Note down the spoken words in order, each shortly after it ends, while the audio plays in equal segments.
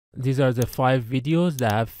These are the 5 videos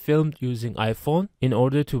that I have filmed using iPhone. In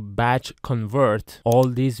order to batch convert all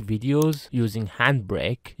these videos using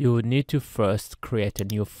Handbrake, you would need to first create a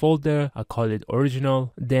new folder. I call it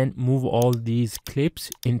original. Then move all these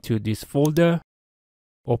clips into this folder.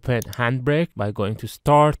 Open Handbrake by going to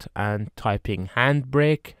start and typing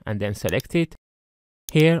Handbrake and then select it.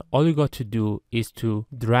 Here, all you got to do is to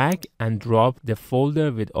drag and drop the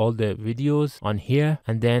folder with all the videos on here,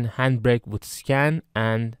 and then Handbrake would scan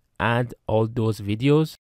and add all those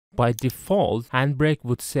videos. By default, Handbrake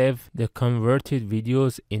would save the converted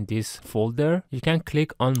videos in this folder. You can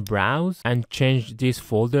click on browse and change this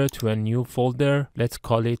folder to a new folder. Let's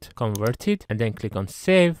call it converted, and then click on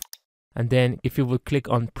save. And then if you would click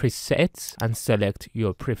on presets and select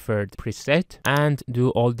your preferred preset and do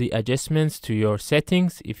all the adjustments to your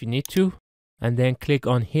settings if you need to, and then click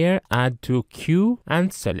on here, add to queue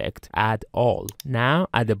and select add all. Now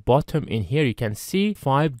at the bottom in here, you can see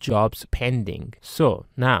 5 jobs pending. So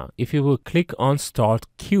now if you will click on start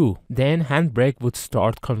queue, then Handbrake would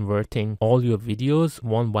start converting all your videos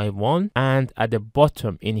one by one. And at the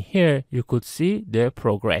bottom in here, you could see the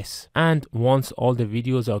progress. And once all the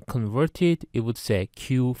videos are converted, it would say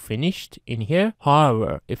queue finished in here.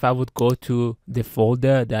 However, if I would go to the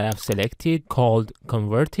folder that I've selected called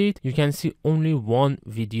converted, you can see only one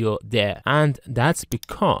video there, and that's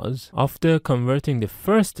because after converting the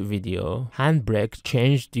first video, Handbrake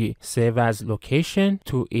changed the save as location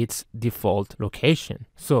to its default location.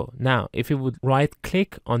 So now if you would right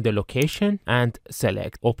click on the location and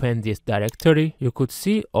select open this directory, you could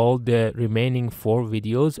see all the remaining 4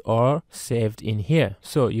 videos are saved in here.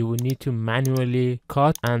 So you will need to manually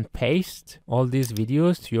cut and paste all these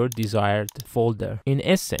videos to your desired folder. In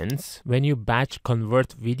essence, when you batch convert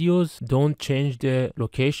videos, don't change the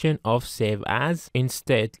location of save as.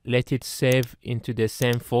 Instead, let it save into the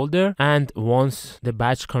same folder, and once the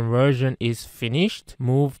batch conversion is finished,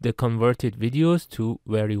 move the converted videos to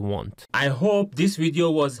where you want. I hope this video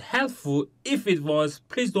was helpful. If it was,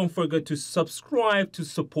 please don't forget to subscribe to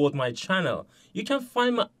support my channel. You can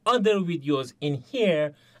find my other videos in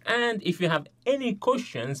here, and if you have any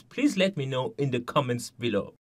questions, please let me know in the comments below.